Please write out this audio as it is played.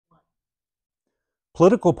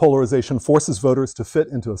Political polarization forces voters to fit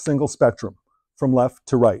into a single spectrum, from left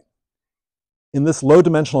to right. In this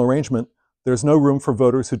low-dimensional arrangement, there's no room for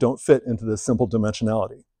voters who don't fit into this simple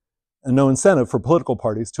dimensionality, and no incentive for political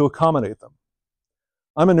parties to accommodate them.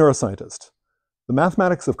 I'm a neuroscientist. The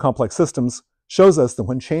mathematics of complex systems shows us that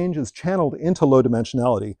when change is channeled into low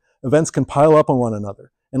dimensionality, events can pile up on one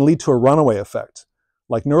another and lead to a runaway effect,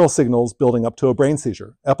 like neural signals building up to a brain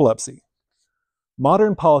seizure, epilepsy.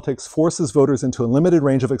 Modern politics forces voters into a limited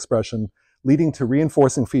range of expression, leading to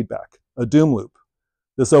reinforcing feedback, a doom loop.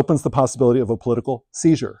 This opens the possibility of a political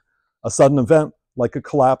seizure, a sudden event like a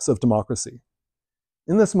collapse of democracy.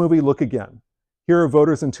 In this movie, look again. Here are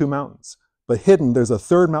voters in two mountains, but hidden there's a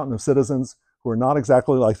third mountain of citizens who are not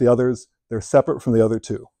exactly like the others. They're separate from the other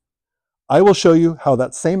two. I will show you how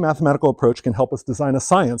that same mathematical approach can help us design a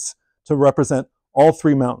science to represent all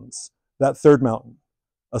three mountains, that third mountain,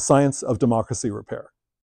 a science of democracy repair.